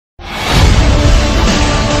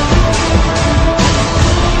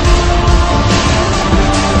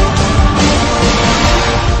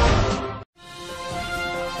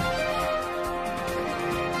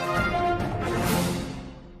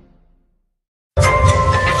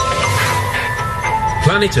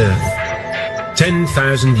planet Earth,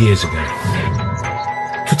 10,000 years ago.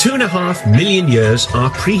 For 2.5 million years,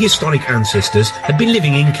 our prehistoric ancestors had been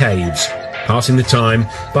living in caves, passing the time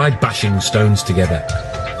by bashing stones together.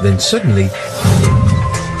 Then suddenly,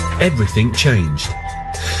 everything changed,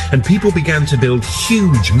 and people began to build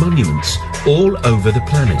huge monuments all over the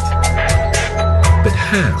planet. But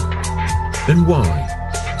how and why?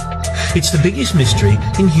 It's the biggest mystery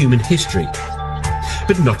in human history,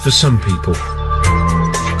 but not for some people.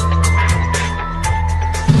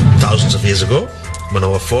 Thousands of years ago, when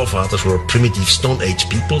our forefathers were primitive Stone Age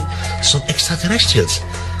people, some extraterrestrials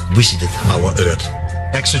visited our Earth.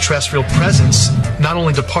 Extraterrestrial presence not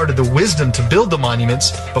only departed the wisdom to build the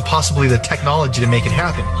monuments, but possibly the technology to make it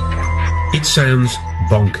happen. It sounds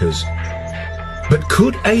bonkers. But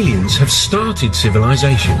could aliens have started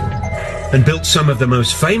civilization and built some of the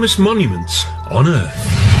most famous monuments on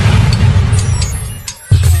Earth?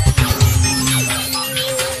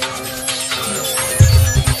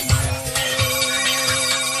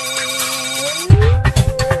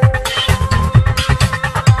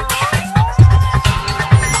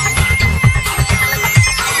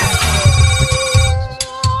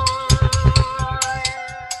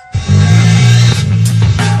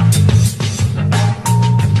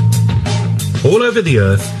 All over the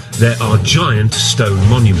Earth, there are giant stone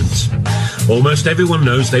monuments. Almost everyone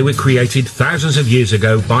knows they were created thousands of years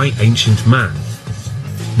ago by ancient man.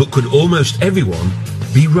 But could almost everyone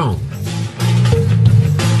be wrong?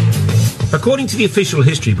 According to the official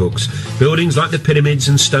history books, buildings like the pyramids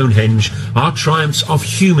and Stonehenge are triumphs of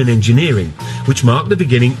human engineering, which mark the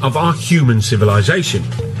beginning of our human civilization.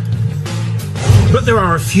 But there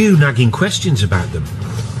are a few nagging questions about them,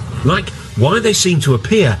 like why they seem to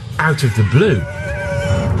appear out of the blue.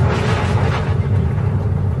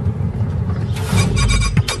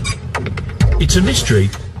 It's a mystery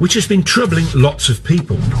which has been troubling lots of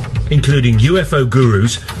people, including UFO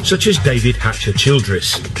gurus such as David Hatcher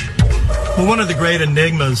Childress. Well, one of the great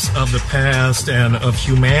enigmas of the past and of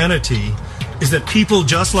humanity is that people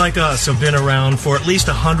just like us have been around for at least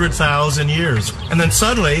 100,000 years. And then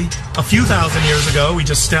suddenly, a few thousand years ago, we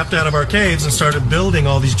just stepped out of our caves and started building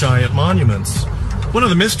all these giant monuments. One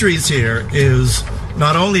of the mysteries here is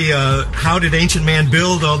not only how did ancient man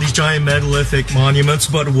build all these giant megalithic monuments,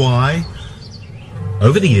 but why?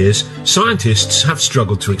 Over the years, scientists have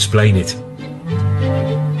struggled to explain it.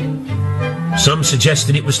 Some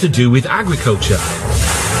suggested it was to do with agriculture.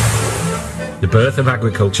 The birth of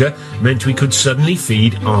agriculture meant we could suddenly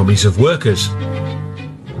feed armies of workers.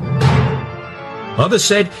 Others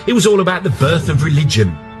said it was all about the birth of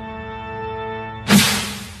religion.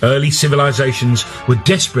 Early civilizations were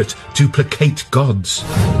desperate to placate gods.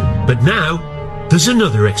 But now, there's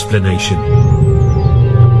another explanation.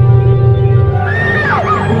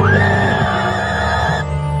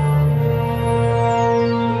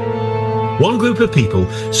 One group of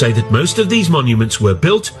people say that most of these monuments were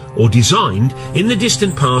built or designed in the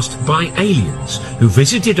distant past by aliens who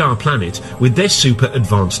visited our planet with their super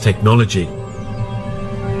advanced technology.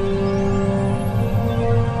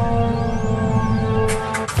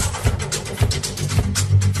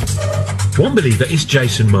 One believer is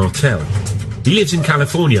Jason Martell. He lives in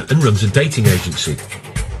California and runs a dating agency.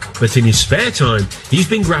 But in his spare time, he's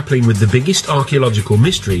been grappling with the biggest archaeological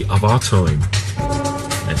mystery of our time.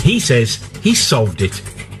 And he says he solved it.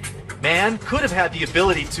 Man could have had the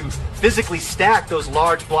ability to physically stack those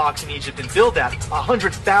large blocks in Egypt and build that,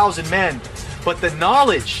 100,000 men. But the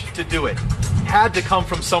knowledge to do it had to come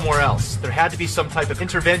from somewhere else. There had to be some type of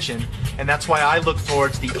intervention, and that's why I look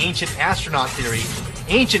towards the ancient astronaut theory.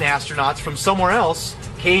 Ancient astronauts from somewhere else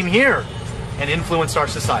came here and influenced our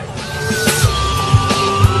society.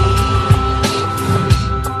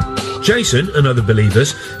 Jason and other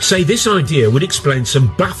believers say this idea would explain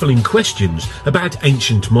some baffling questions about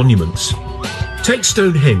ancient monuments. Take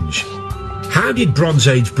Stonehenge. How did Bronze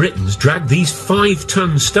Age Britons drag these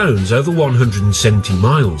 5-ton stones over 170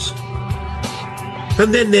 miles?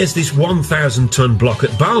 And then there's this 1,000-ton block at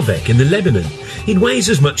Baalbek in the Lebanon. It weighs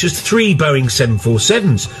as much as 3 Boeing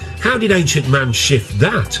 747s. How did ancient man shift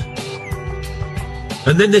that?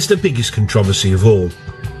 And then there's the biggest controversy of all,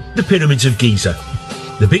 the Pyramids of Giza.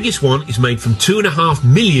 The biggest one is made from 2.5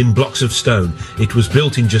 million blocks of stone. It was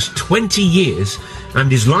built in just 20 years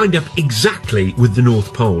and is lined up exactly with the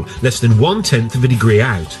North Pole, less than 1/10 of a degree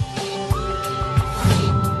out.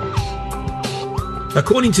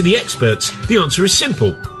 According to the experts, the answer is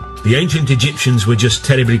simple. The ancient Egyptians were just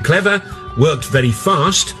terribly clever, worked very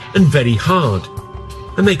fast and very hard.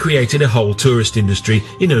 And they created a whole tourist industry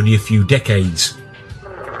in only a few decades.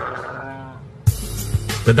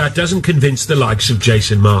 But that doesn't convince the likes of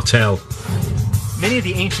Jason Martell. Many of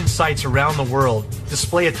the ancient sites around the world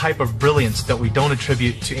display a type of brilliance that we don't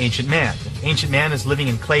attribute to ancient man. If ancient man is living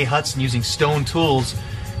in clay huts and using stone tools,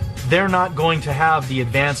 they're not going to have the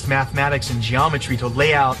advanced mathematics and geometry to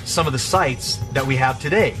lay out some of the sites that we have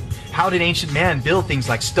today. How did ancient man build things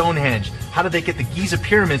like Stonehenge? How did they get the Giza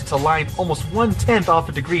pyramids to line almost 1/10 off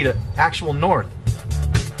a degree to actual north?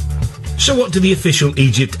 So what do the official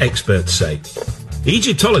Egypt experts say?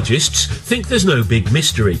 Egyptologists think there's no big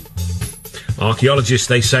mystery. Archaeologists,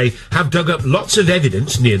 they say, have dug up lots of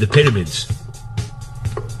evidence near the pyramids.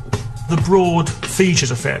 The broad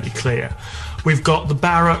features are fairly clear. We've got the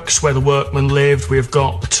barracks where the workmen lived, we've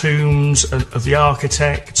got the tombs of the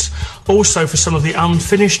architects. Also, for some of the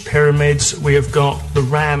unfinished pyramids, we have got the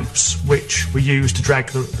ramps which were used to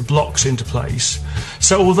drag the blocks into place.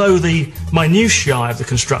 So although the minutiae of the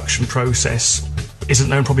construction process isn't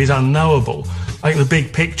known, probably is unknowable, I think the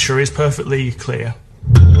big picture is perfectly clear.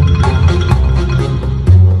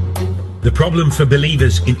 The problem for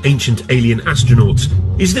believers in ancient alien astronauts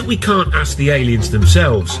is that we can't ask the aliens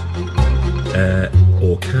themselves.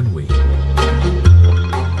 Or can we?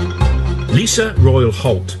 Lisa Royal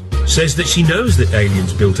Holt says that she knows that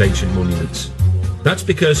aliens built ancient monuments. That's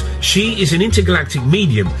because she is an intergalactic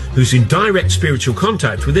medium who's in direct spiritual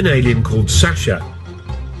contact with an alien called Sasha.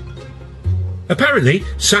 Apparently,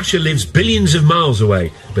 Sasha lives billions of miles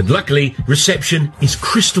away, but luckily, reception is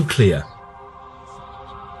crystal clear.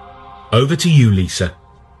 Over to you, Lisa.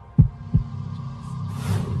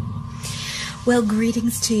 Well,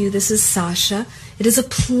 greetings to you. This is Sasha. It is a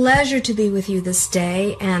pleasure to be with you this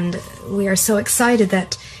day, and we are so excited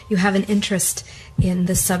that you have an interest in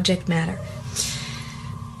this subject matter.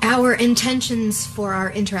 Our intentions for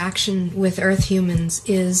our interaction with Earth humans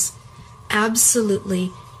is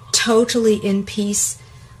absolutely, totally in peace,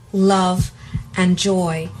 love, and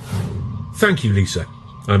joy. Thank you, Lisa.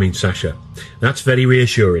 I mean, Sasha. That's very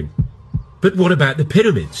reassuring. But what about the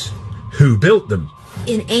pyramids? Who built them?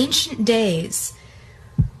 In ancient days,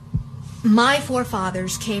 my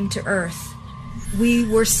forefathers came to Earth. We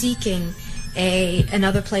were seeking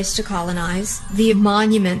another place to colonize. The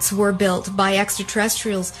monuments were built by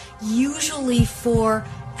extraterrestrials, usually for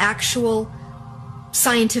actual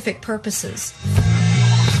scientific purposes.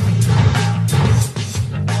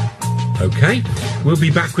 Okay, we'll be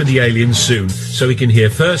back with the aliens soon, so we can hear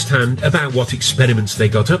firsthand about what experiments they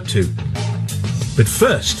got up to. But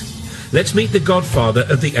first, let's meet the godfather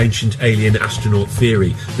of the ancient alien astronaut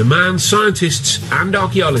theory, the man scientists and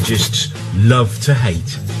archaeologists love to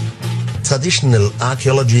hate. Traditional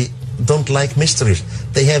archaeology don't like mysteries.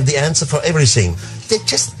 They have the answer for everything. They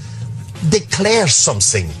just declare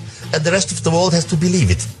something, and the rest of the world has to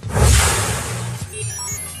believe it.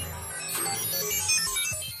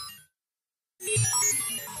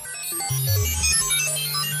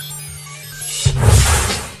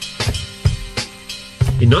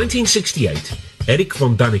 In 1968, Erich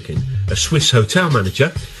von Däniken, a Swiss hotel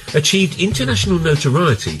manager, achieved international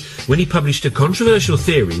notoriety when he published a controversial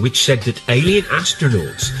theory which said that alien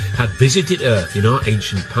astronauts had visited Earth in our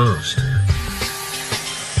ancient past.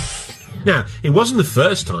 Now, it wasn't the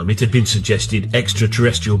first time it had been suggested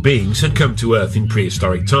extraterrestrial beings had come to Earth in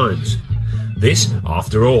prehistoric times. This,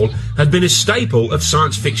 after all, had been a staple of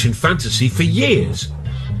science fiction fantasy for years.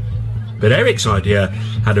 But Erich's idea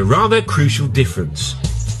had a rather crucial difference.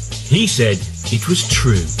 He said it was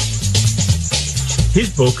true. His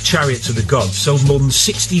book, Chariots of the Gods, sold more than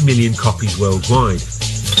 60 million copies worldwide.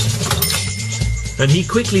 And he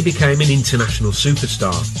quickly became an international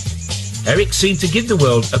superstar. Erich seemed to give the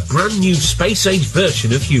world a brand new space-age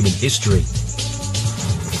version of human history.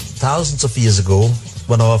 Thousands of years ago,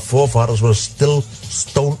 when our forefathers were still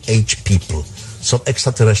Stone Age people, some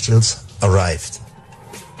extraterrestrials arrived.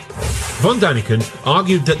 Von Däniken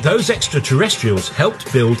argued that those extraterrestrials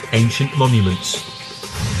helped build ancient monuments.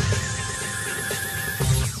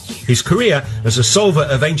 His career as a solver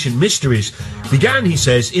of ancient mysteries began, he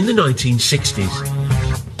says, in the 1960s.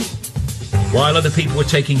 While other people were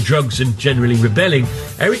taking drugs and generally rebelling,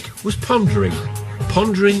 Erich was pondering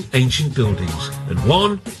ancient buildings, and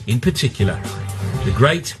one in particular, the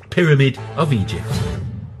Great Pyramid of Egypt.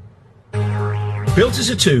 Built as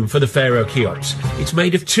a tomb for the pharaoh Cheops, it's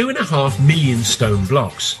made of 2.5 million stone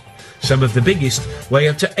blocks. Some of the biggest weigh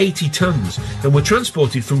up to 80 tons and were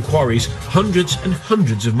transported from quarries hundreds and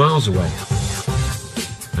hundreds of miles away.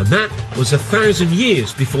 And that was 1,000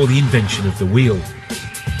 years before the invention of the wheel.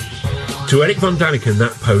 To Erich von Däniken,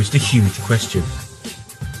 that posed a huge question.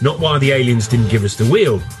 Not why the aliens didn't give us the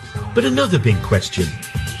wheel, but another big question.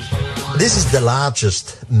 This is the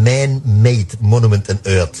largest man-made monument on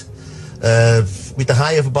Earth. With a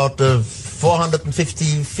height of about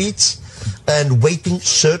 450 feet and weighing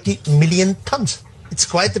 30 million tons. It's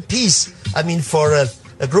quite a piece. I mean, for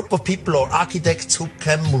a group of people or architects who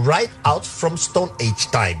came right out from Stone Age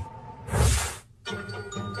time.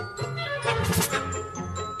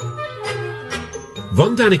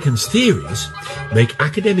 Von Daniken's theories make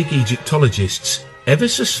academic Egyptologists ever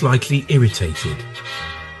so slightly irritated.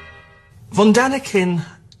 Von Daniken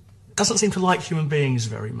doesn't seem to like human beings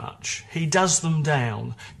very much. He does them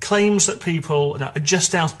down, claims that people are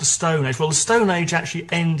just out of the Stone Age. Well, the Stone Age actually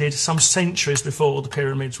ended some centuries before the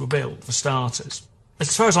pyramids were built, for starters.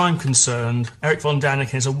 As far as I'm concerned, Eric von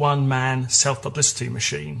Daniken is a one-man self-publicity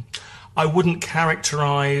machine. I wouldn't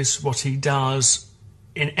characterise what he does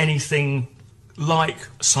in anything like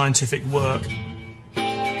scientific work.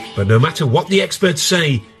 But no matter what the experts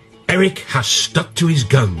say, Eric has stuck to his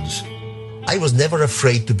guns. I was never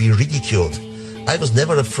afraid to be ridiculed. I was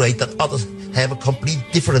never afraid that others have a complete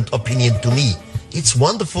different opinion to me. It's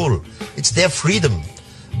wonderful. It's their freedom.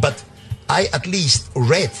 But I at least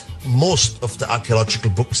read most of the archaeological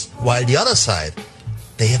books, while the other side,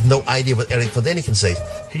 they have no idea what Eric von Daniken says.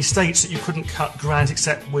 He states that you couldn't cut granite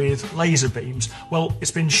except with laser beams. Well,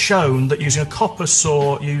 it's been shown that using a copper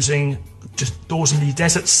saw, using just ordinary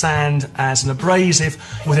desert sand as an abrasive,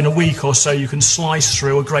 within a week or so you can slice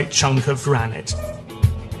through a great chunk of granite.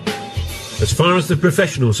 As far as the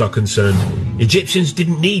professionals are concerned, Egyptians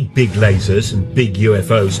didn't need big lasers and big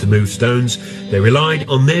UFOs to move stones. They relied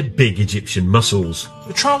on their big Egyptian muscles.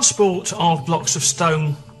 The transport of blocks of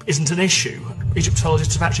stone isn't an issue.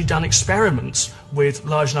 Egyptologists have actually done experiments with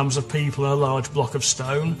large numbers of people in a large block of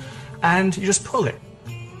stone, and you just pull it.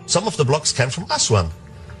 Some of the blocks came from Aswan.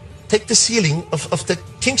 Take the ceiling of the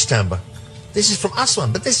King's Chamber. This is from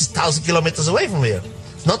Aswan, but this is 1,000 kilometers away from here.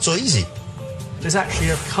 It's not so easy. There's actually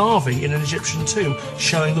a carving in an Egyptian tomb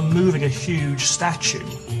showing them moving a huge statue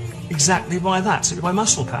exactly by that, simply by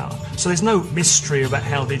muscle power. So there's no mystery about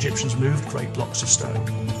how the Egyptians moved great blocks of stone.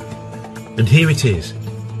 And here it is.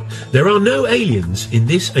 There are no aliens in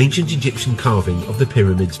this ancient Egyptian carving of the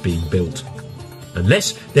pyramids being built,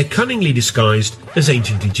 unless they're cunningly disguised as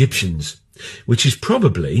ancient Egyptians, which is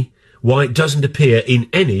probably why it doesn't appear in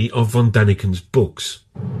any of von Daniken's books.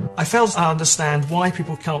 I fail to understand why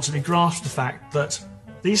people can't really grasp the fact that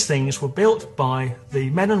these things were built by the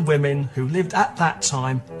men and women who lived at that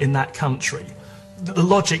time in that country. The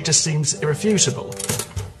logic just seems irrefutable.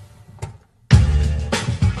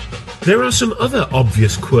 There are some other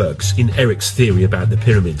obvious quirks in Eric's theory about the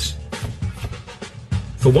pyramids.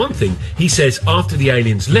 For one thing, he says after the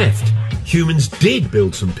aliens left, humans did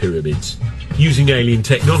build some pyramids, using alien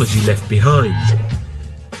technology left behind.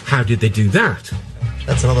 How did they do that?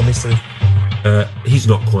 That's another mystery. He's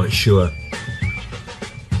not quite sure.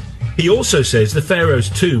 He also says the pharaoh's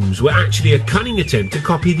tombs were actually a cunning attempt to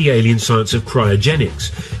copy the alien science of cryogenics,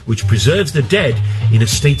 which preserves the dead in a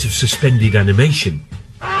state of suspended animation.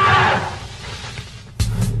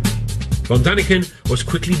 Von Daniken was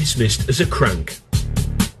quickly dismissed as a crank,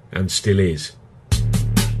 and still is.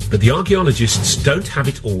 But the archaeologists don't have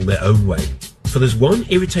it all their own way, for there's one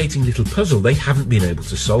irritating little puzzle they haven't been able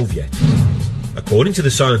to solve yet. According to the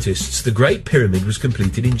scientists, the Great Pyramid was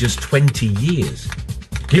completed in just 20 years.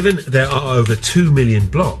 Given there are over 2 million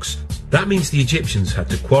blocks, that means the Egyptians had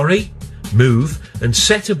to quarry, move and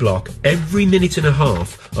set a block every minute and a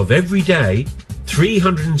half of every day,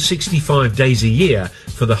 365 days a year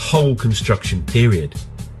for the whole construction period.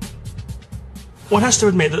 One has to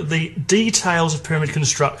admit that the details of pyramid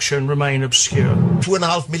construction remain obscure.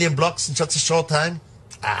 2.5 million blocks in such a short time?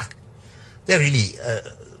 There really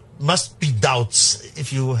must be doubts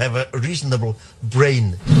if you have a reasonable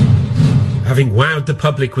brain. Having wowed the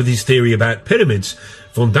public with his theory about pyramids,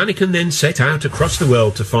 von Daniken then set out across the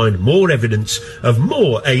world to find more evidence of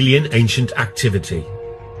more alien ancient activity.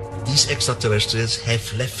 These extraterrestrials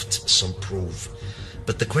have left some proof.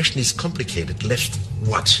 But the question is complicated. Left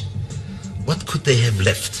what? What could they have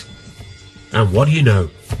left? And what do you know?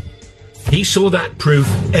 He saw that proof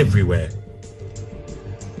everywhere.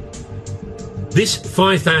 This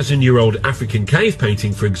 5,000-year-old African cave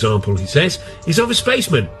painting, for example, he says, is of a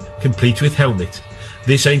spaceman, complete with helmet.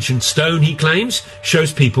 This ancient stone, he claims,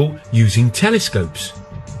 shows people using telescopes.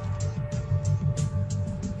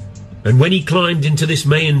 And when he climbed into this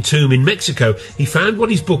Mayan tomb in Mexico, he found what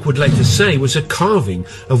his book would later say was a carving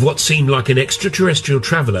of what seemed like an extraterrestrial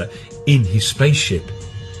traveller in his spaceship.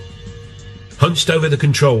 Hunched over the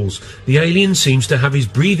controls, the alien seems to have his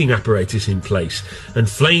breathing apparatus in place, and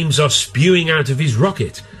flames are spewing out of his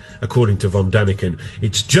rocket. According to von Daniken,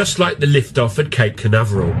 it's just like the liftoff at Cape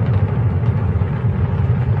Canaveral.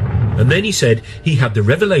 And then he said he had the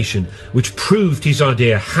revelation which proved his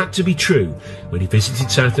idea had to be true when he visited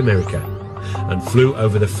South America and flew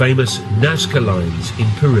over the famous Nazca lines in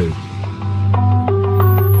Peru.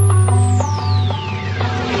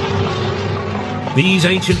 These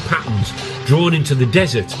ancient patterns, drawn into the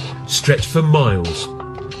desert, stretch for miles.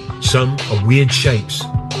 Some are weird shapes.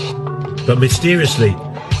 But mysteriously,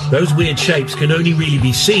 those weird shapes can only really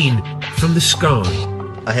be seen from the sky.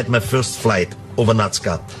 I had my first flight over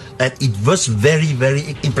Nazca, and it was very,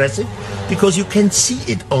 very impressive because you can see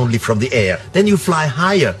it only from the air. Then you fly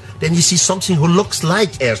higher, then you see something who looks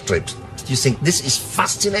like airstrips. You think, this is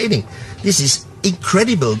fascinating, this is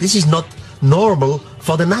incredible, this is not normal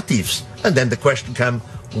for the natives. And then the question comes,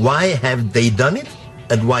 why have they done it,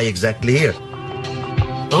 and why exactly here?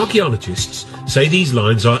 Archaeologists say these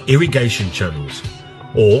lines are irrigation channels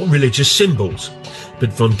or religious symbols,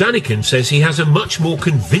 but von Daniken says he has a much more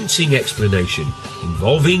convincing explanation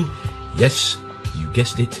involving, yes, you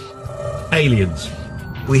guessed it, aliens.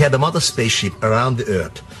 We had a mother spaceship around the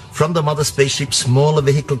Earth. From the mother spaceship, smaller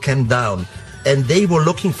vehicle came down, and they were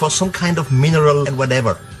looking for some kind of mineral and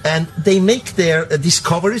whatever. And they make their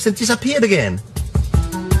discoveries and disappeared again.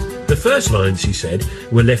 The first lines, he said,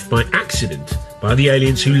 were left by accident by the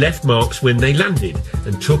aliens who left marks when they landed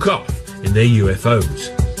and took off in their UFOs.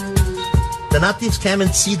 The natives came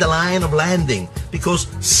and see the line of landing because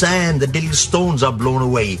sand and little stones are blown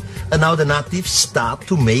away. And now the natives start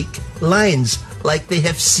to make lines like they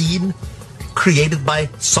have seen created by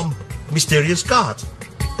some mysterious god.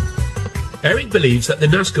 Eric believes that the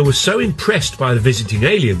Nazca were so impressed by the visiting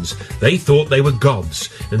aliens, they thought they were gods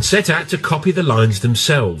and set out to copy the lines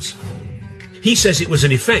themselves. He says it was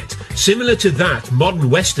an effect similar to that modern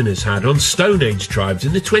Westerners had on Stone Age tribes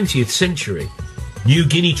in the 20th century. New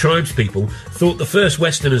Guinea tribespeople thought the first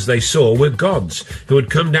Westerners they saw were gods who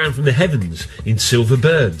had come down from the heavens in silver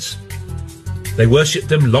birds. They worshipped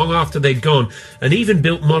them long after they'd gone and even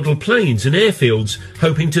built model planes and airfields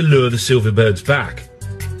hoping to lure the silver birds back.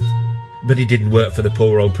 But it didn't work for the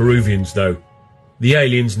poor old Peruvians, though. The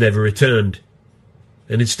aliens never returned.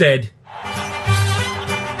 And instead,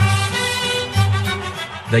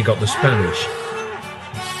 they got the Spanish.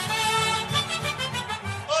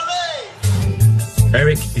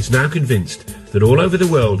 Eric is now convinced that all over the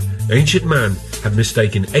world, ancient man had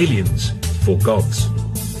mistaken aliens for gods.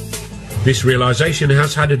 This realization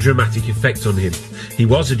has had a dramatic effect on him. He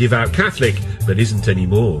was a devout Catholic, but isn't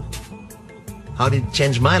anymore. How did it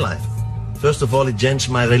change my life? First of all, it changed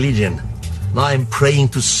my religion. Now I'm praying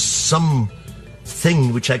to some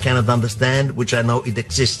thing which I cannot understand, which I know it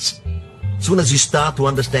exists. As soon as you start to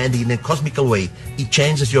understand it in a cosmical way, it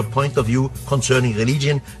changes your point of view concerning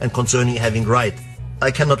religion and concerning having right. I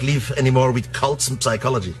cannot live anymore with cults and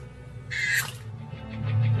psychology.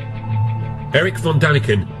 Eric von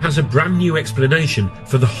Daniken has a brand new explanation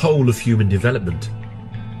for the whole of human development.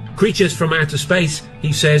 Creatures from outer space,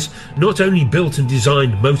 he says, not only built and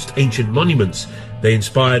designed most ancient monuments, they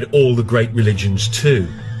inspired all the great religions too.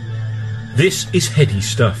 This is heady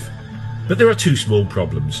stuff, but there are two small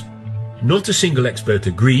problems. Not a single expert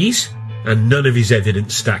agrees, and none of his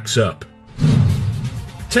evidence stacks up.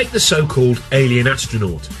 Take the so-called alien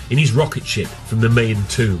astronaut in his rocket ship from the Mayan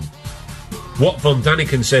tomb. What von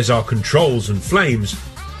Daniken says are controls and flames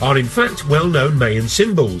are in fact well-known Mayan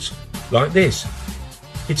symbols, like this.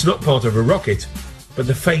 It's not part of a rocket, but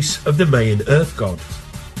the face of the Mayan earth god.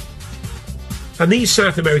 And these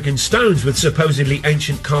South American stones with supposedly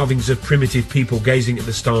ancient carvings of primitive people gazing at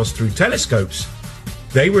the stars through telescopes,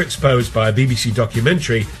 they were exposed by a BBC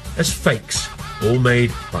documentary as fakes, all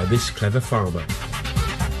made by this clever farmer.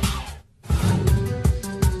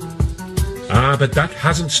 Ah, but that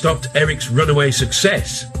hasn't stopped Eric's runaway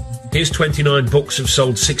success. His 29 books have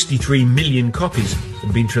sold 63 million copies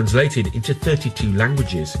and been translated into 32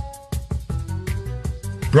 languages.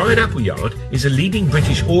 Brian Appleyard is a leading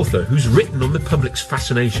British author who's written on the public's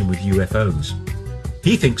fascination with UFOs.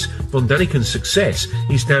 He thinks von Daniken's success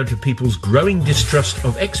is down to people's growing distrust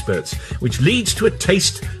of experts, which leads to a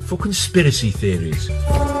taste for conspiracy theories.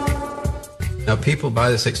 Now, people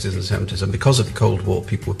by the 60s and 70s, and because of the Cold War,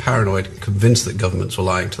 people were paranoid, convinced that governments were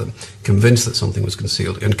lying to them, convinced that something was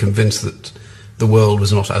concealed, and convinced that the world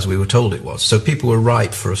was not as we were told it was. So people were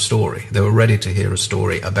ripe for a story. They were ready to hear a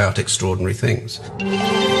story about extraordinary things.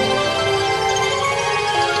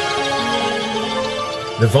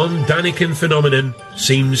 The von Daniken phenomenon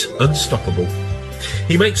seems unstoppable.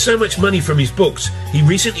 He makes so much money from his books, he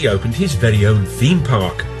recently opened his very own theme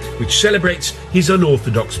park, which celebrates his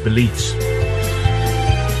unorthodox beliefs.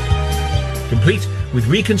 Complete with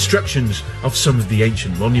reconstructions of some of the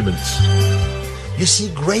ancient monuments. You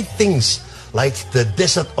see great things like the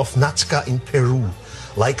desert of Nazca in Peru,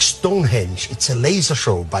 like Stonehenge. It's a laser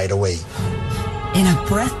show, by the way. In a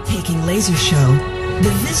breathtaking laser show,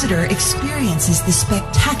 the visitor experiences the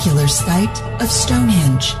spectacular sight of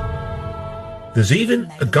Stonehenge. There's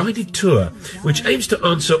even a guided tour which aims to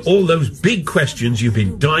answer all those big questions you've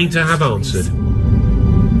been dying to have answered.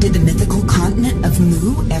 Did the mythical continent of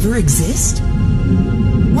Mu ever exist?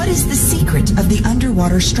 What is the secret of the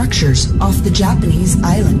underwater structures off the Japanese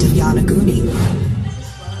island of Yonaguni?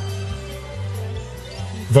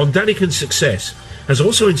 Von Daniken's success has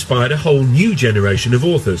also inspired a whole new generation of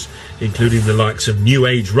authors, including the likes of New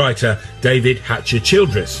Age writer David Hatcher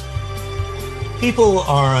Childress. People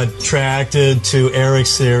are attracted to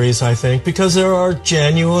Eric's theories, I think, because there are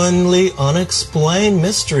genuinely unexplained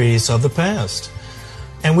mysteries of the past.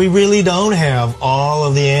 And we really don't have all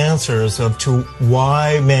of the answers to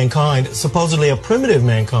why mankind, supposedly a primitive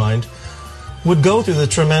mankind, would go through the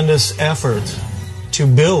tremendous effort to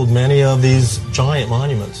build many of these giant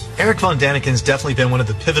monuments. Eric von Daniken's definitely been one of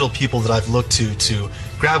the pivotal people that I've looked to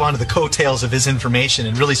grab onto the coattails of his information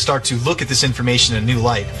and really start to look at this information in a new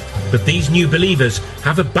light. But these new believers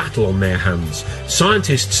have a battle on their hands.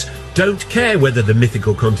 Scientists don't care whether the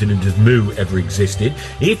mythical continent of Mu ever existed.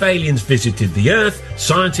 If aliens visited the Earth,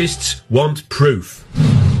 scientists want proof.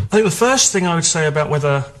 I think the first thing I would say about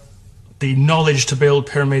whether the knowledge to build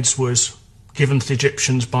pyramids was given to the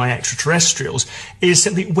Egyptians by extraterrestrials is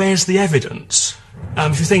simply, where's the evidence?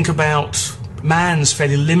 If you think about man's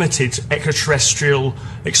fairly limited extraterrestrial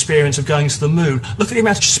experience of going to the moon, look at the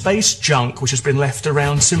amount of space junk which has been left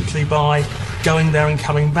around simply by going there and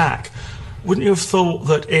coming back. Wouldn't you have thought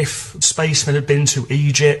that if spacemen had been to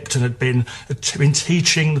Egypt and had been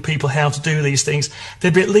teaching the people how to do these things,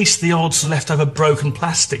 there'd be at least the odds left over broken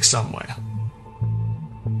plastic somewhere?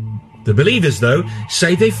 The believers, though,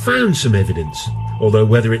 say they've found some evidence, although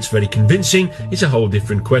whether it's very convincing is a whole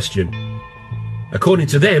different question. According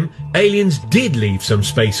to them, aliens did leave some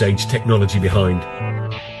space-age technology behind.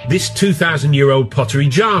 This 2,000-year-old pottery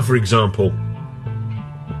jar, for example.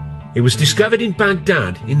 It was discovered in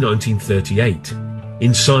Baghdad in 1938.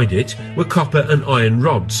 Inside it were copper and iron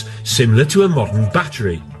rods, similar to a modern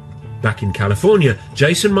battery. Back in California,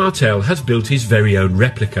 Jason Martell has built his very own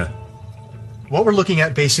replica. What we're looking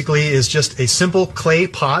at basically is just a simple clay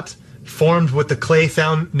pot formed with the clay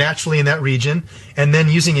found naturally in that region, and then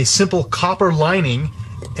using a simple copper lining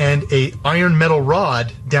and a iron metal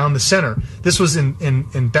rod down the center. This was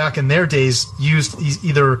in back in their days used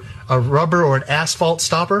either a rubber or an asphalt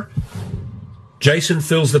stopper. Jason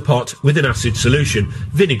fills the pot with an acid solution,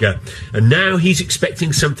 vinegar, and now he's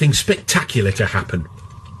expecting something spectacular to happen.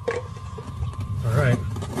 All right,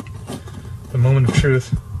 the moment of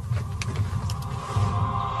truth.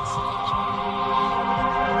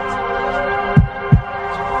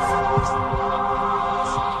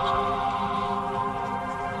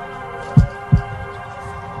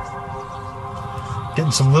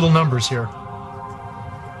 Getting some little numbers here.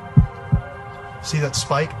 See that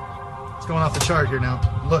spike? It's going off the chart here now.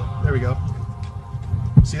 Look, there we go.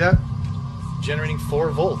 See that? Generating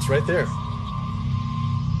 4 volts right there.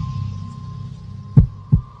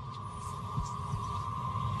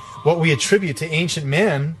 What we attribute to ancient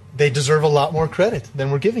man, they deserve a lot more credit than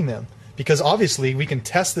we're giving them. Because obviously we can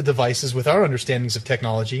test the devices with our understandings of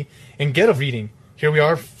technology and get a reading. Here we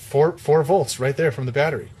are, 4 volts right there from the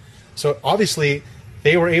battery. So obviously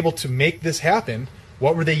they were able to make this happen.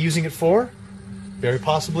 What were they using it for? Very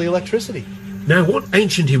possibly electricity. Now, what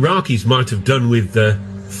ancient Iraqis might have done with the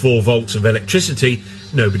 4 volts of electricity,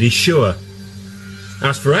 nobody's sure.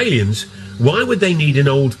 As for aliens, why would they need an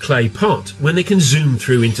old clay pot when they can zoom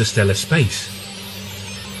through interstellar space?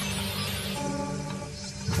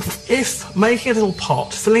 If making a little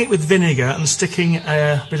pot, filling it with vinegar and sticking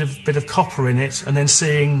a bit of copper in it, and then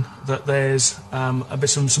seeing that there's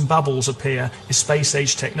some bubbles appear, is space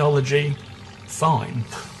age technology, fine.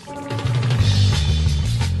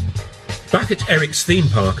 Back at Eric's theme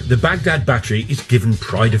park, the Baghdad battery is given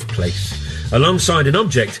pride of place, alongside an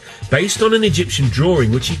object based on an Egyptian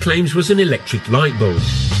drawing which he claims was an electric light bulb.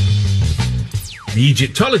 The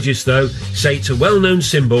Egyptologists, though, say it's a well-known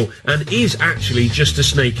symbol and is actually just a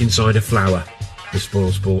snake inside a flower. The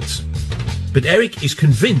spoil sports. But Eric is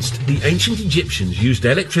convinced the ancient Egyptians used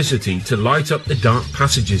electricity to light up the dark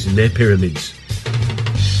passages in their pyramids.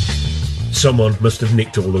 Someone must have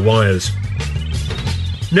nicked all the wires.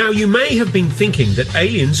 Now, you may have been thinking that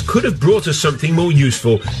aliens could have brought us something more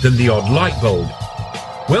useful than the odd light bulb.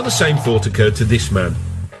 Well, the same thought occurred to this man.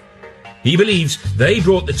 He believes they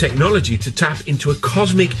brought the technology to tap into a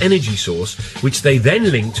cosmic energy source, which they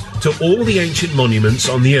then linked to all the ancient monuments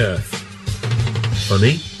on the Earth.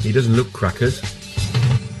 funny. He doesn't look crackers.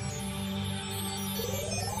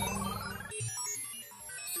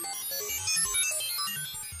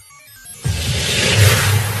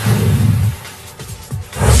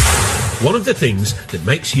 One of the things that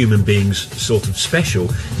makes human beings sort of special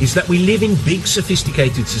is that we live in big,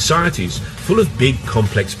 sophisticated societies full of big,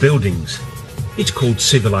 complex buildings. It's called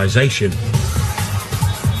civilization.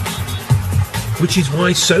 Which is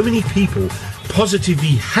why so many people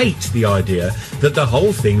positively hate the idea that the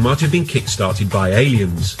whole thing might have been kick-started by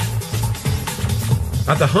aliens.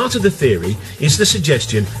 At the heart of the theory is the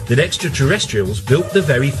suggestion that extraterrestrials built the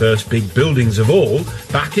very first big buildings of all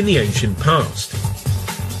back in the ancient past.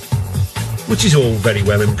 Which is all very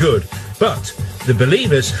well and good, but the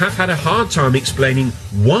believers have had a hard time explaining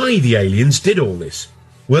why the aliens did all this.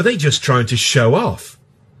 Were they just trying to show off?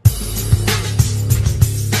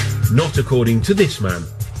 Not according to this man.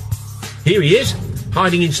 Here he is,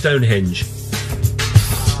 hiding in Stonehenge.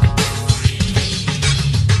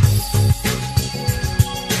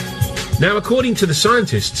 Now, according to the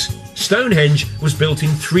scientists, Stonehenge was built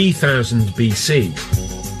in 3000 BC.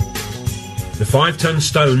 The 5-ton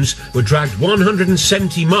stones were dragged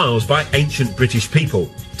 170 miles by ancient British people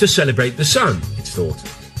to celebrate the sun, it's thought.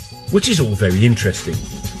 Which is all very interesting.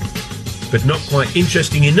 But not quite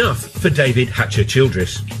interesting enough for David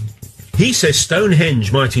Hatcher-Childress. He says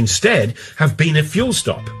Stonehenge might instead have been a fuel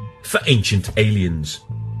stop for ancient aliens.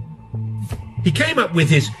 He came up with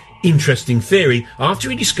his interesting theory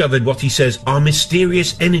after he discovered what he says are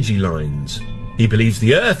mysterious energy lines. He believes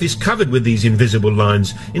the Earth is covered with these invisible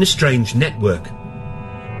lines in a strange network.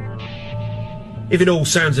 If it all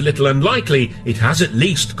sounds a little unlikely, it has at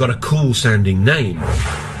least got a cool-sounding name.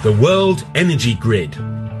 The World Energy Grid.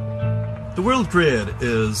 The world grid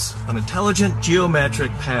is an intelligent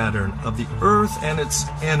geometric pattern of the Earth and its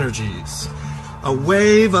energies. A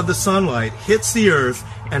wave of the sunlight hits the Earth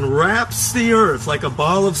and wraps the Earth like a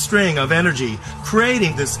ball of string of energy,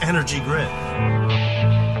 creating this energy grid.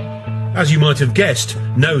 As you might have guessed,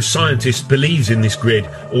 no scientist believes in this grid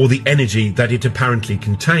or the energy that it apparently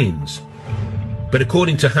contains. But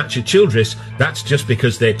according to Hatcher-Childress, that's just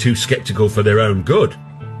because they're too sceptical for their own good.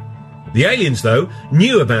 The aliens, though,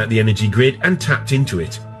 knew about the energy grid and tapped into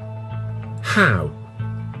it. How?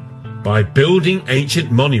 By building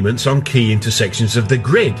ancient monuments on key intersections of the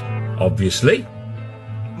grid, obviously.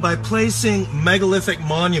 By placing megalithic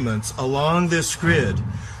monuments along this grid,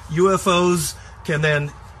 UFOs can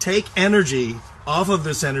then take energy off of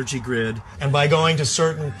this energy grid, and by going to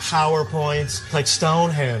certain power points like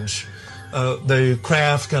Stonehenge, the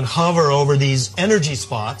craft can hover over these energy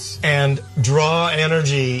spots and draw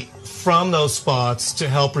energy from those spots to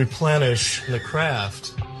help replenish the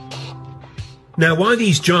craft. Now, why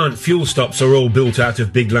these giant fuel stops are all built out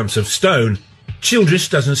of big lumps of stone, Childress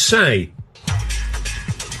doesn't say.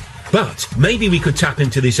 But maybe we could tap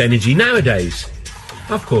into this energy nowadays.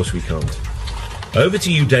 Of course we can't. Over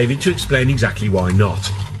to you, David, to explain exactly why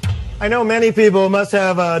not. I know many people must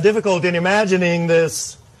have difficulty in imagining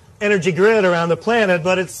this energy grid around the planet,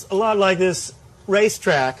 but it's a lot like this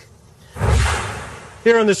racetrack.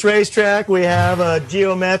 Here on this racetrack, we have a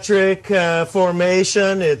geometric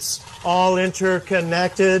formation. It's all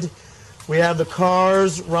interconnected. We have the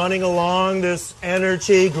cars running along this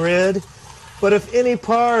energy grid. But if any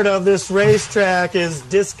part of this racetrack is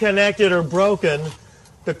disconnected or broken,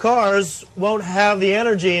 the cars won't have the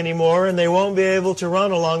energy anymore and they won't be able to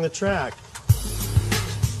run along the track.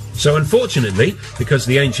 So unfortunately, because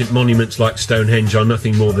the ancient monuments like Stonehenge are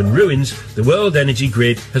nothing more than ruins, the world energy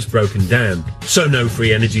grid has broken down. So no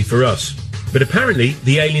free energy for us. But apparently,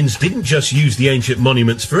 the aliens didn't just use the ancient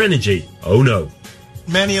monuments for energy. Oh no.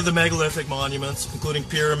 Many of the megalithic monuments, including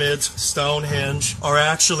pyramids, Stonehenge, are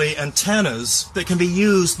actually antennas that can be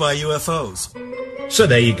used by UFOs. So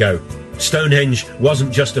there you go. Stonehenge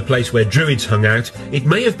wasn't just a place where druids hung out. It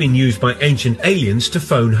may have been used by ancient aliens to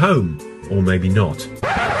phone home. Or maybe not.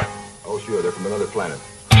 Oh sure, they're from another planet.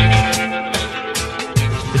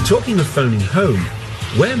 But talking of phoning home,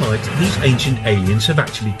 where might these ancient aliens have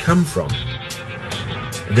actually come from?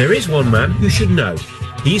 There is one man who should know.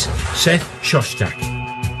 He's Seth Shostak.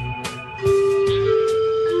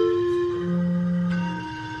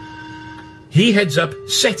 He heads up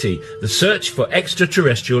SETI, the Search for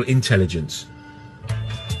Extraterrestrial Intelligence.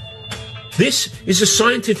 This is a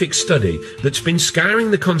scientific study that's been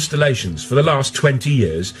scouring the constellations for the last 20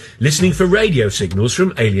 years, listening for radio signals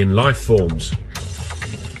from alien life forms.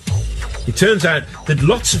 It turns out that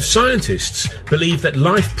lots of scientists believe that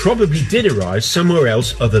life probably did arise somewhere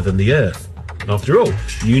else other than the Earth. After all,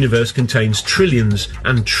 the universe contains trillions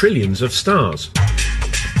and trillions of stars.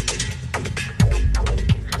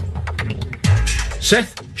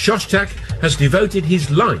 Seth Shostak has devoted his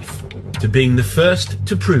life to being the first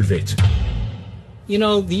to prove it. You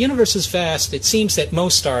know, the universe is vast. It seems that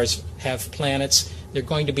most stars have planets. There are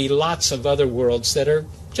going to be lots of other worlds that are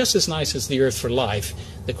just as nice as the Earth for life.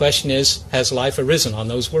 The question is, has life arisen on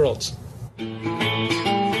those worlds?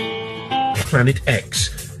 Planet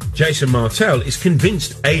X. Jason Martell is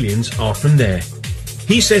convinced aliens are from there.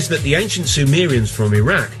 He says that the ancient Sumerians from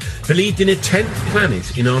Iraq believed in a 10th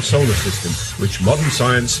planet in our solar system, which modern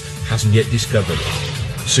science hasn't yet discovered.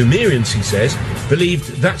 Sumerians, he says, believed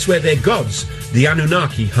that's where their gods, the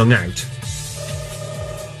Anunnaki, hung out.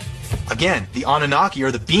 Again, the Anunnaki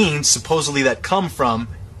are the beings supposedly that come from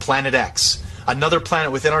Planet X, another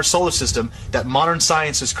planet within our solar system that modern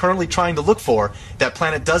science is currently trying to look for. That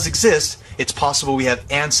planet does exist. It's possible we have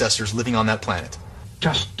ancestors living on that planet.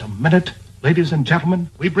 Just a minute, ladies and gentlemen.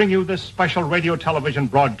 We bring you this special radio television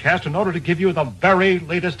broadcast in order to give you the very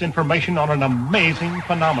latest information on an amazing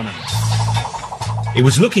phenomenon. It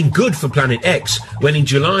was looking good for Planet X when in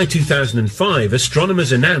July 2005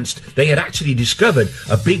 astronomers announced they had actually discovered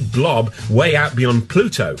a big blob way out beyond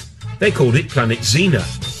Pluto. They called it Planet Xena.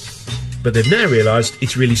 But they've now realised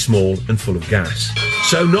it's really small and full of gas,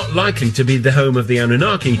 so not likely to be the home of the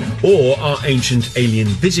Anunnaki or our ancient alien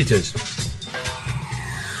visitors.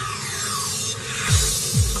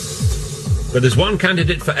 But there's one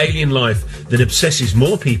candidate for alien life that obsesses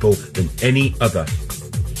more people than any other.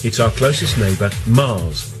 It's our closest neighbour,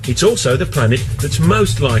 Mars. It's also the planet that's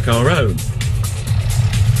most like our own.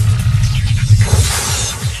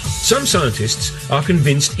 Some scientists are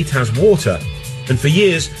convinced it has water, and for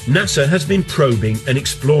years NASA has been probing and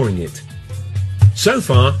exploring it. So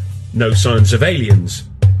far, no signs of aliens.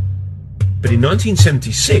 But in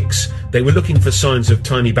 1976, they were looking for signs of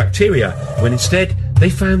tiny bacteria, when instead they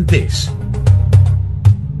found this.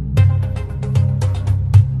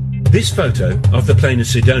 This photo of the plain of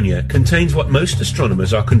Cydonia contains what most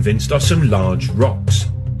astronomers are convinced are some large rocks.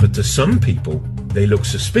 But to some people, they look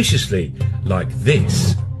suspiciously like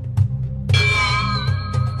this.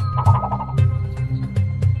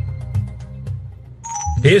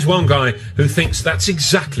 Here's one guy who thinks that's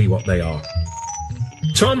exactly what they are.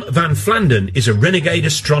 Tom Van Flandern is a renegade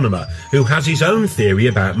astronomer who has his own theory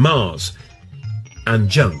about Mars and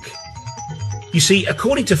junk. You see,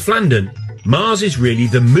 according to Flandern, Mars is really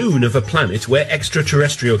the moon of a planet where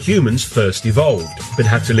extraterrestrial humans first evolved, but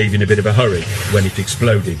had to leave in a bit of a hurry when it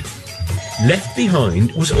exploded. Left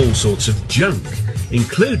behind was all sorts of junk,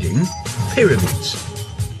 including pyramids.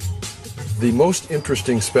 The most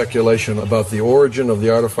interesting speculation about the origin of the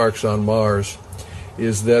artifacts on Mars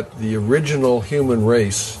is that the original human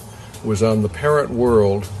race was on the parent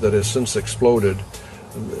world that has since exploded.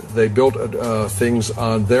 They built things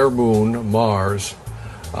on their moon, Mars,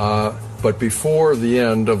 but before the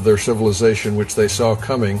end of their civilization, which they saw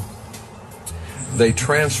coming, they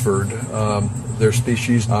transferred their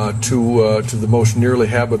species to the most nearly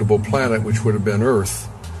habitable planet, which would have been Earth.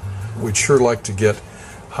 We'd sure like to get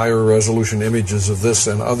higher resolution images of this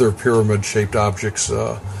and other pyramid-shaped objects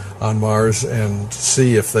on Mars and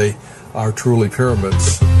see if they are truly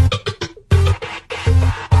pyramids.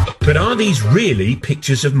 But are these really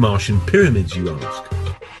pictures of Martian pyramids, you ask?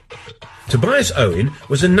 Tobias Owen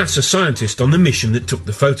was a NASA scientist on the mission that took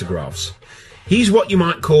the photographs. He's what you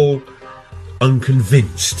might call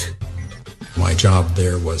unconvinced. My job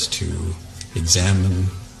there was to examine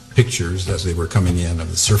pictures as they were coming in of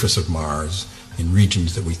the surface of Mars in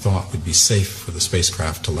regions that we thought would be safe for the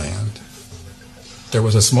spacecraft to land. There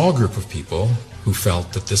was a small group of people who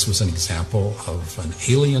felt that this was an example of an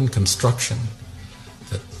alien construction,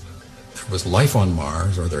 that there was life on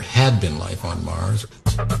Mars, or there had been life on Mars.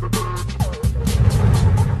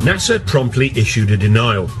 NASA promptly issued a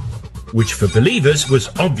denial, which for believers was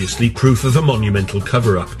obviously proof of a monumental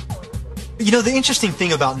cover-up. You know, the interesting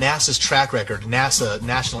thing about NASA's track record, NASA,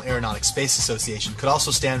 National Aeronautics Space Association, could also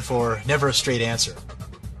stand for Never a Straight Answer.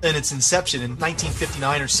 In its inception in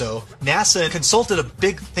 1959 or so, NASA consulted a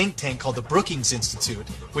big think tank called the Brookings Institute,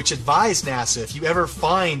 which advised NASA, if you ever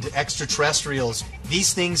find extraterrestrials,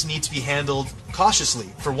 these things need to be handled cautiously.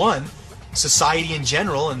 For one, society in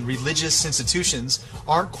general and religious institutions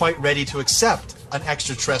aren't quite ready to accept an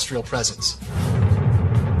extraterrestrial presence.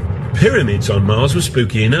 Pyramids on Mars were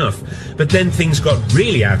spooky enough, but then things got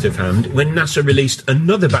really out of hand when NASA released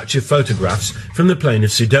another batch of photographs from the plain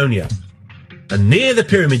of Cydonia. And near the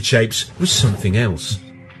pyramid shapes was something else.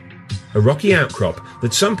 A rocky outcrop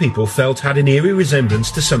that some people felt had an eerie resemblance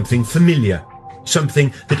to something familiar.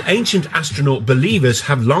 Something that ancient astronaut believers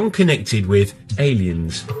have long connected with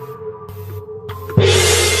aliens.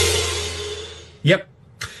 Yep,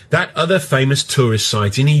 that other famous tourist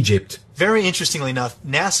site in Egypt. Very interestingly enough,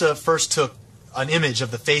 NASA first took an image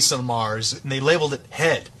of the face on Mars, and they labeled it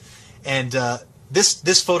head. And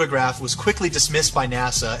this photograph was quickly dismissed by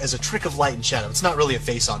NASA as a trick of light and shadow. It's not really a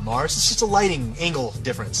face on Mars, it's just a lighting angle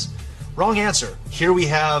difference. Wrong answer. Here we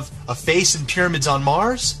have a face in pyramids on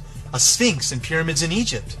Mars, a sphinx in pyramids in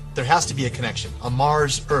Egypt. There has to be a connection, a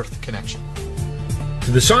Mars-Earth connection.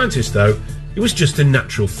 To the scientists, though, it was just a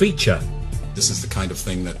natural feature. This is the kind of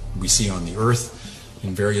thing that we see on the Earth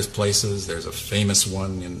in various places. There's a famous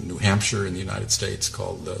one in New Hampshire in the United States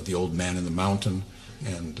called the Old Man in the Mountain.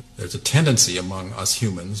 And there's a tendency among us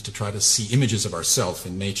humans to try to see images of ourselves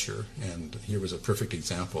in nature. And here was a perfect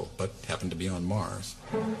example, but happened to be on Mars.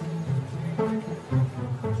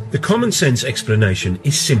 The common sense explanation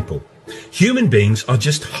is simple. Human beings are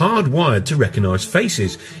just hardwired to recognize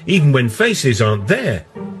faces, even when faces aren't there.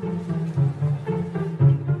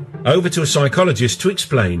 Over to a psychologist to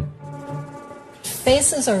explain.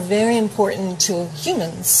 Faces are very important to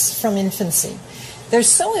humans from infancy. They're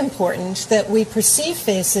so important that we perceive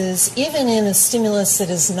faces even in a stimulus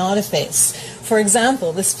that is not a face. For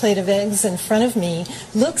example, this plate of eggs in front of me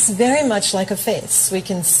looks very much like a face. We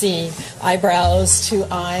can see eyebrows, two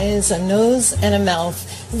eyes, a nose, and a mouth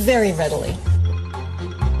very readily.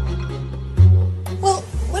 Well,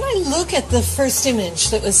 when I look at the first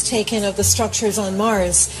image that was taken of the structures on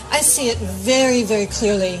Mars, I see it very, very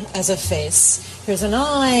clearly as a face. Here's an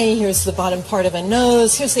eye, here's the bottom part of a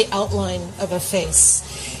nose, here's the outline of a face.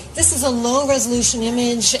 This is a low-resolution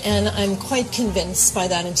image, and I'm quite convinced by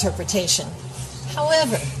that interpretation.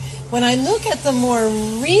 However, when I look at the more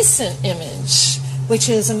recent image, which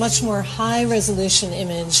is a much more high-resolution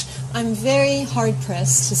image, I'm very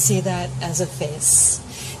hard-pressed to see that as a face.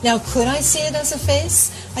 Now, could I see it as a face?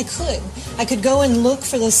 I could. I could go and look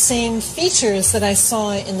for the same features that I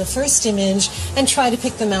saw in the first image and try to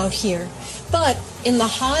pick them out here. But in the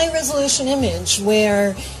high-resolution image,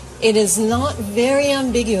 where it is not very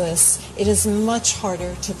ambiguous, it is much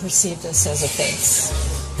harder to perceive this as a face.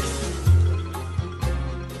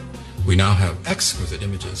 We now have exquisite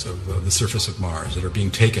images of the surface of Mars that are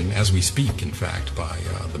being taken as we speak, in fact, by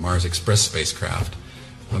the Mars Express spacecraft.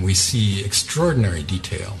 And we see extraordinary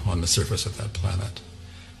detail on the surface of that planet,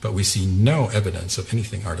 but we see no evidence of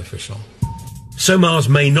anything artificial. So Mars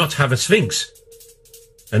may not have a sphinx,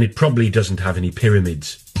 and it probably doesn't have any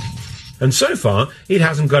pyramids. And so far, it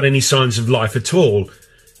hasn't got any signs of life at all.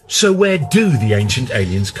 So where do the ancient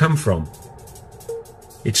aliens come from?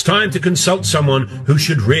 It's time to consult someone who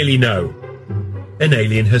should really know. An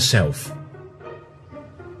alien herself.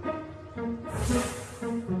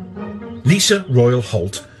 Lisa Royal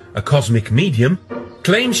Holt, a cosmic medium,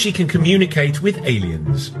 claims she can communicate with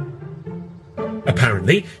aliens.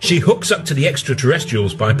 Apparently, she hooks up to the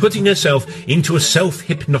extraterrestrials by putting herself into a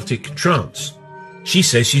self-hypnotic trance. She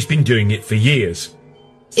says she's been doing it for years.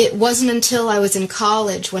 It wasn't until I was in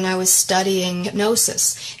college when I was studying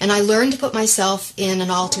hypnosis, and I learned to put myself in an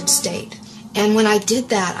altered state. And when I did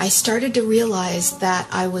that, I started to realize that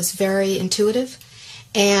I was very intuitive,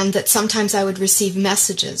 and that sometimes I would receive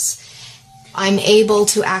messages. I'm able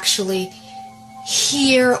to actually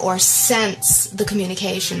hear or sense the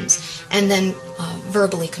communications and then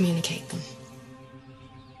verbally communicate them.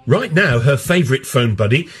 Right now, her favourite phone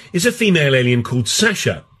buddy is a female alien called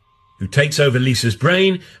Sasha, who takes over Lisa's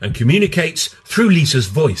brain and communicates through Lisa's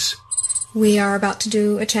voice. We are about to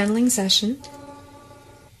do a channeling session.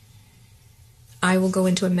 I will go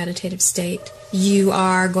into a meditative state. You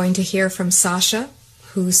are going to hear from Sasha,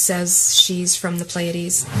 who says she's from the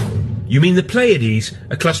Pleiades. You mean the Pleiades,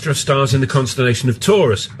 a cluster of stars in the constellation of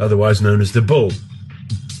Taurus, otherwise known as the Bull.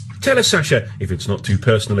 Tell us, Sasha, if it's not too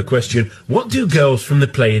personal a question, what do girls from the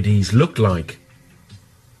Pleiades look like?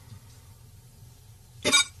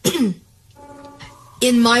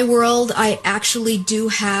 In my world, I actually do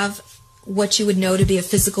have what you would know to be a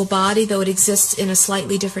physical body, though it exists in a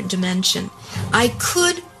slightly different dimension. I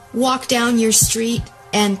could walk down your street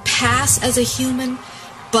and pass as a human,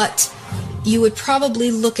 but you would probably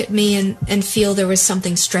look at me and feel there was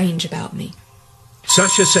something strange about me.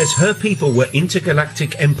 Sasha says her people were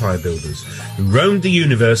intergalactic empire builders who roamed the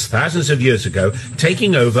universe thousands of years ago,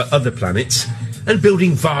 taking over other planets and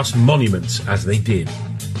building vast monuments as they did.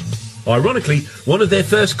 Ironically, one of their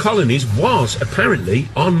first colonies was apparently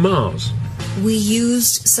on Mars. We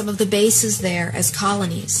used some of the bases there as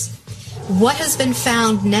colonies. What has been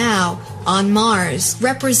found now on Mars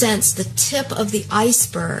represents the tip of the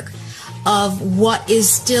iceberg of what is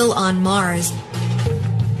still on Mars.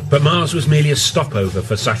 But Mars was merely a stopover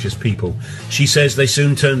for Sasha's people. She says they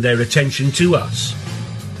soon turned their attention to us.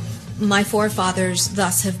 My forefathers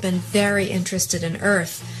thus have been very interested in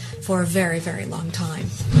Earth for a very, very long time.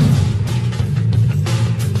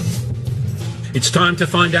 It's time to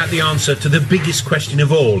find out the answer to the biggest question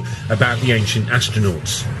of all about the ancient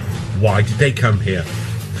astronauts. Why did they come here?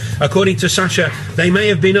 According to Sasha, they may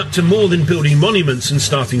have been up to more than building monuments and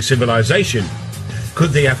starting civilization.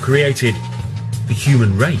 Could they have created the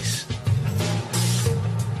human race?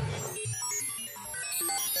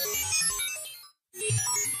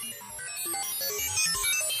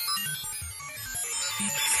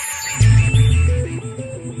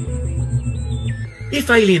 If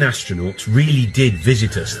alien astronauts really did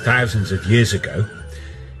visit us thousands of years ago,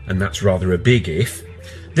 and that's rather a big if,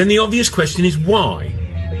 then the obvious question is why?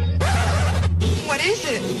 What is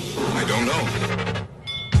it? I don't know.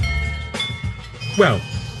 Well,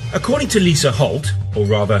 according to Lisa Holt, or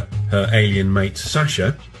rather her alien mate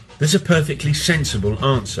Sasha, there's a perfectly sensible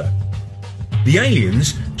answer. The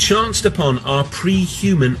aliens chanced upon our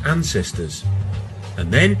pre-human ancestors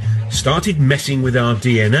and then started messing with our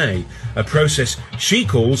DNA, a process she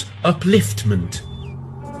calls upliftment.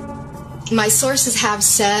 My sources have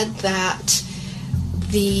said that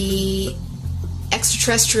the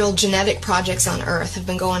extraterrestrial genetic projects on Earth have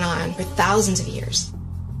been going on for thousands of years.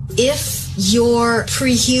 If your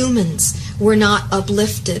pre-humans were not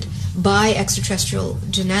uplifted by extraterrestrial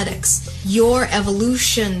genetics, your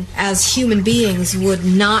evolution as human beings would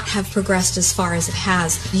not have progressed as far as it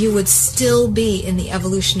has. You would still be in the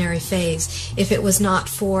evolutionary phase if it was not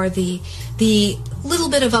for the little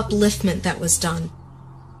bit of upliftment that was done.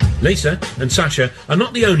 Lisa and Sasha are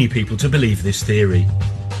not the only people to believe this theory.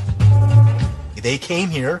 They came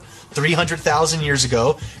here 300,000 years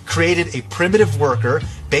ago, created a primitive worker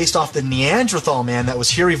based off the Neanderthal man that was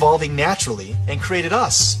here evolving naturally, and created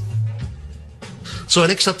us. So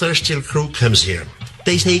an extraterrestrial crew comes here.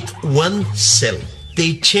 They take one cell.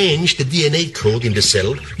 They change the DNA code in the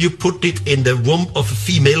cell. You put it in the womb of a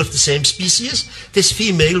female of the same species. This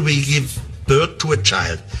female will give birth to a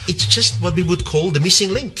child. It's just what we would call the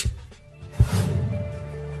missing link.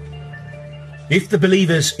 If the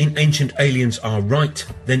believers in ancient aliens are right,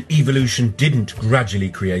 then evolution didn't gradually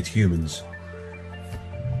create humans.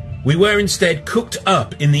 We were instead cooked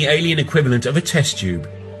up in the alien equivalent of a test tube.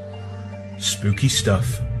 Spooky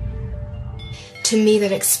stuff. To me,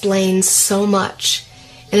 that explains so much.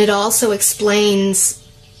 And it also explains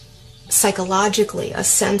psychologically a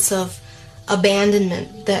sense of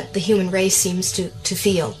abandonment that the human race seems to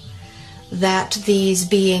feel. That these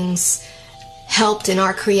beings helped in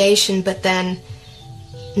our creation, but then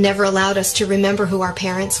never allowed us to remember who our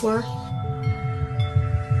parents were.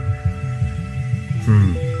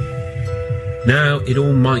 Now, it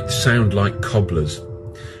all might sound like cobblers,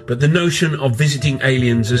 but the notion of visiting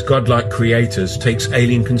aliens as godlike creators takes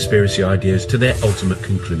alien conspiracy ideas to their ultimate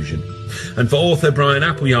conclusion. And for author Brian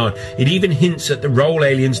Appleyard, it even hints at the role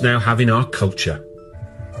aliens now have in our culture.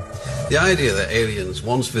 The idea that aliens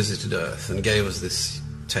once visited Earth and gave us this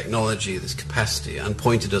technology, this capacity, and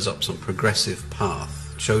pointed us up some progressive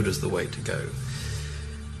path, showed us the way to go,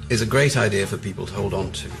 is a great idea for people to hold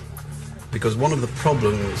on to. Because one of the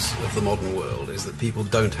problems of the modern world is that people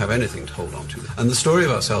don't have anything to hold on to. And the story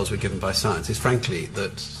of ourselves we're given by science is frankly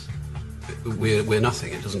that we're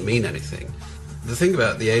nothing, it doesn't mean anything. The thing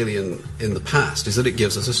about the alien in the past is that it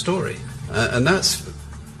gives us a story. And that's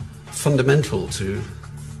fundamental to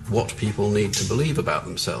what people need to believe about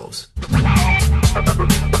themselves.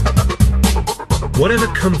 Whatever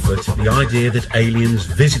comfort the idea that aliens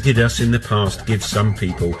visited us in the past gives some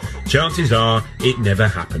people, chances are it never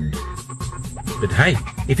happened. But hey,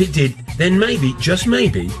 if it did, then maybe, just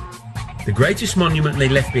maybe, the greatest monument they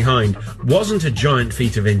left behind wasn't a giant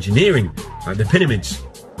feat of engineering, like the pyramids,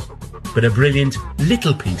 but a brilliant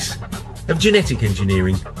little piece of genetic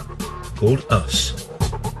engineering called us.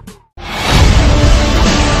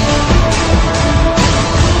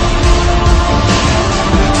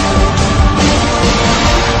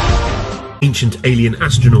 Ancient alien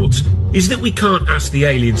astronauts is that we can't ask the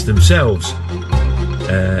aliens themselves.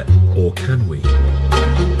 Or can we?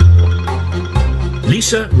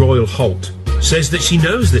 Lisa Royal Holt says that she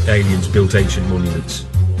knows that aliens built ancient monuments.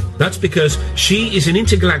 That's because she is an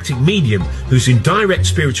intergalactic medium who's in direct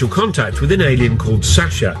spiritual contact with an alien called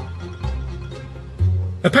Sasha.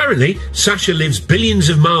 Apparently, Sasha lives billions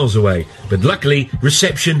of miles away, but luckily,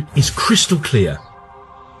 reception is crystal clear.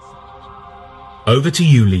 Over to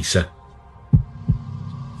you, Lisa.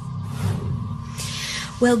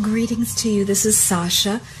 Well, greetings to you. This is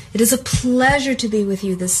Sasha. It is a pleasure to be with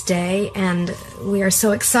you this day, and we are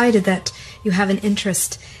so excited that you have an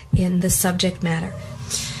interest in this subject matter.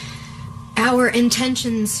 Our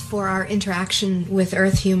intentions for our interaction with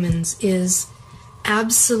Earth humans is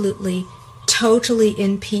absolutely, totally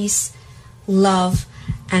in peace, love,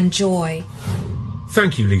 and joy.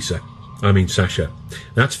 Thank you, Lisa. I mean Sasha.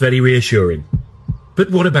 That's very reassuring.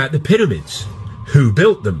 But what about the pyramids? Who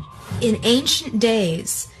built them? In ancient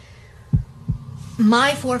days,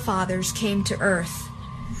 my forefathers came to Earth.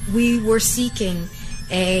 We were seeking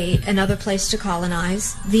another place to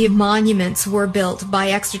colonize. The monuments were built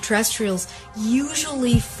by extraterrestrials,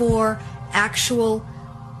 usually for actual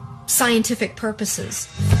scientific purposes.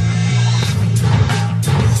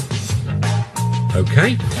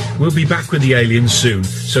 Okay, we'll be back with the aliens soon,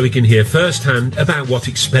 so we can hear firsthand about what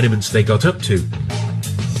experiments they got up to.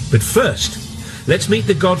 But first, let's meet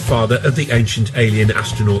the godfather of the ancient alien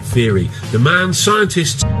astronaut theory, the man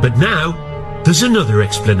scientists. But now, there's another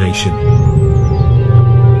explanation.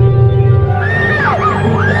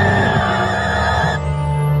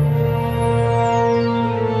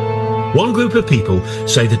 One group of people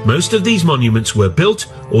say that most of these monuments were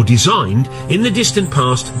built or designed in the distant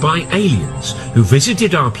past by aliens who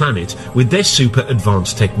visited our planet with their super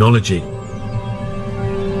advanced technology.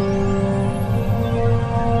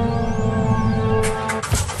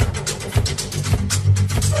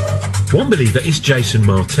 One believer is Jason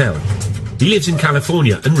Martell. He lives in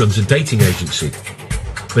California and runs a dating agency.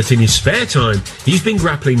 But in his spare time, he's been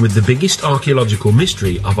grappling with the biggest archaeological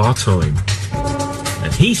mystery of our time.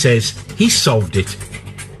 And he says he solved it.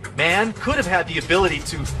 Man could have had the ability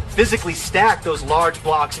to physically stack those large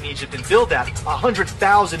blocks in Egypt and build that,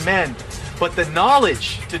 100,000 men. But the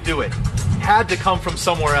knowledge to do it had to come from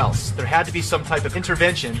somewhere else. There had to be some type of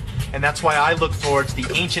intervention, and that's why I look towards the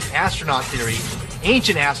ancient astronaut theory.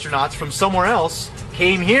 Ancient astronauts from somewhere else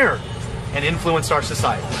came here and influenced our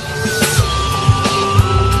society.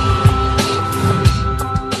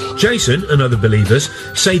 Jason and other believers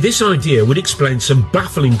say this idea would explain some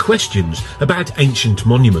baffling questions about ancient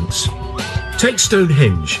monuments. Take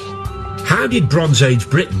Stonehenge. How did Bronze Age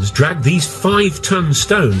Britons drag these 5-ton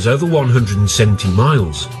stones over 170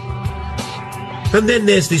 miles? And then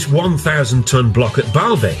there's this 1,000-ton block at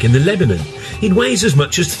Baalbek in the Lebanon. It weighs as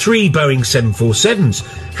much as 3 Boeing 747s.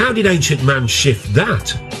 How did ancient man shift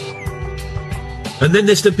that? And then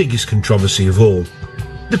there's the biggest controversy of all,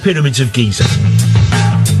 the Pyramids of Giza.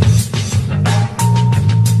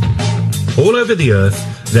 All over the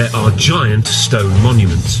earth, there are giant stone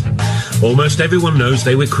monuments. Almost everyone knows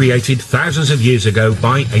they were created thousands of years ago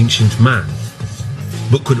by ancient man.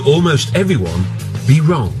 But could almost everyone be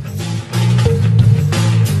wrong?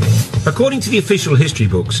 According to the official history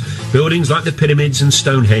books, buildings like the pyramids and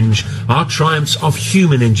Stonehenge are triumphs of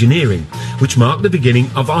human engineering, which mark the beginning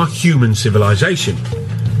of our human civilization.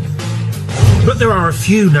 But there are a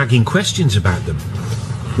few nagging questions about them,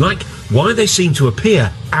 like why they seem to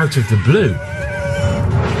appear out of the blue.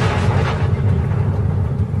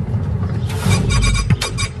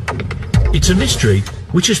 It's a mystery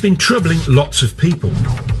which has been troubling lots of people,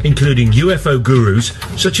 including UFO gurus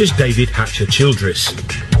such as David Hatcher Childress.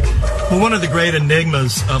 Well, one of the great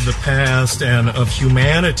enigmas of the past and of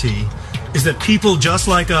humanity is that people just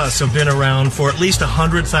like us have been around for at least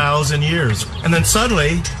 100,000 years. And then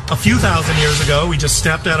suddenly, a few thousand years ago, we just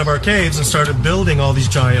stepped out of our caves and started building all these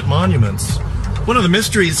giant monuments. One of the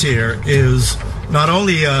mysteries here is not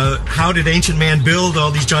only how did ancient man build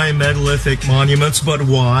all these giant megalithic monuments, but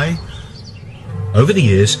why? Over the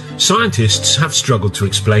years, scientists have struggled to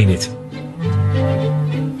explain it.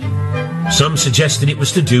 Some suggested it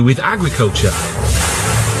was to do with agriculture.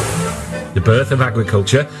 The birth of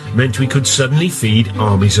agriculture meant we could suddenly feed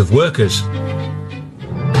armies of workers.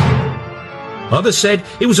 Others said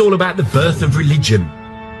it was all about the birth of religion.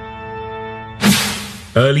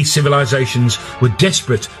 Early civilizations were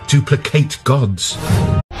desperate to placate gods.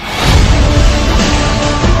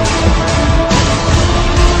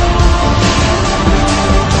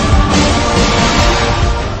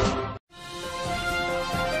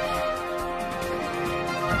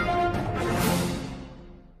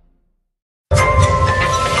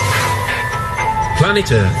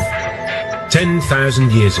 Planet Earth,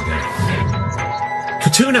 10,000 years ago. For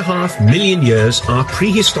 2.5 million years, our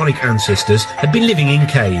prehistoric ancestors had been living in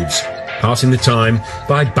caves, passing the time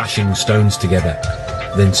by bashing stones together.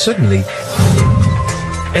 Then suddenly,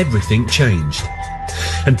 everything changed,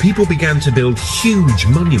 and people began to build huge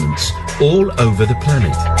monuments all over the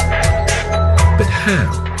planet. But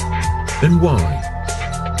how and why?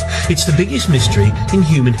 It's the biggest mystery in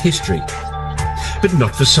human history, but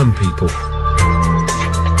not for some people.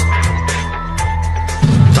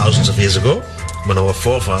 Thousands of years ago, when our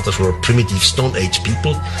forefathers were primitive Stone Age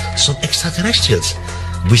people, some extraterrestrials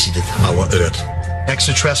visited our Earth.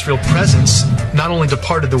 Extraterrestrial presence not only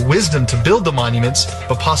departed the wisdom to build the monuments,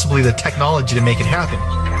 but possibly the technology to make it happen.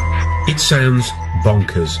 It sounds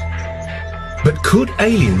bonkers. But could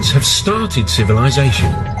aliens have started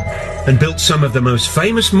civilization? and built some of the most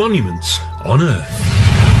famous monuments on Earth.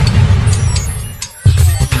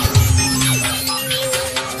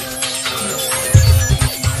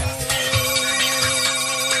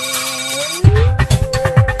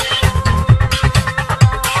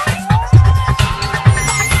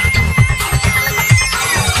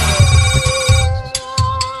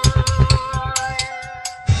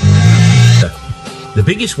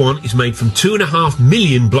 The biggest one is made from 2.5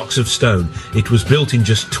 million blocks of stone. It was built in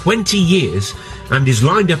just 20 years and is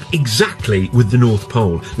lined up exactly with the North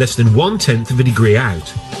Pole, less than 1/10 of a degree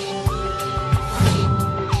out.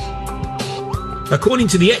 According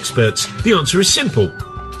to the experts, the answer is simple.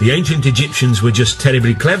 The ancient Egyptians were just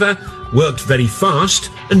terribly clever, worked very fast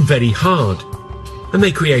and very hard, and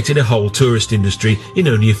they created a whole tourist industry in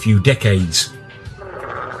only a few decades.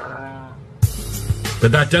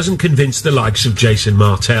 But that doesn't convince the likes of Jason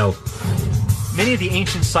Martell. Many of the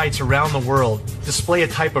ancient sites around the world display a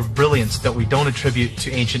type of brilliance that we don't attribute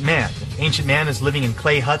to ancient man. If ancient man is living in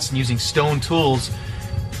clay huts and using stone tools,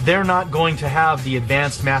 they're not going to have the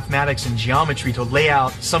advanced mathematics and geometry to lay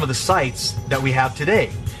out some of the sites that we have today.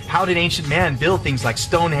 How did ancient man build things like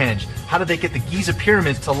Stonehenge? How did they get the Giza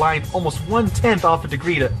pyramids to line almost 1/10 off a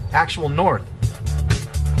degree to actual north?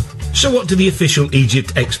 So what do the official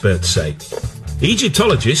Egypt experts say?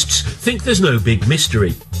 Egyptologists think there's no big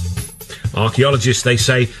mystery. Archaeologists, they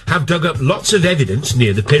say, have dug up lots of evidence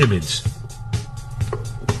near the pyramids.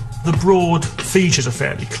 The broad features are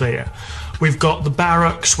fairly clear. We've got the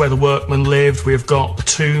barracks where the workmen lived, we've got the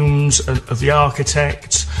tombs of the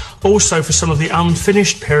architects. Also, for some of the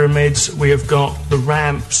unfinished pyramids, we have got the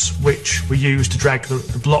ramps which were used to drag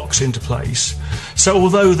the blocks into place. So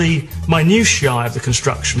although the minutiae of the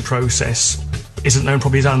construction process isn't known,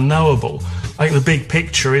 probably is unknowable, I think the big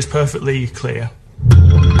picture is perfectly clear.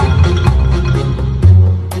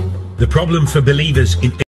 The problem for believers in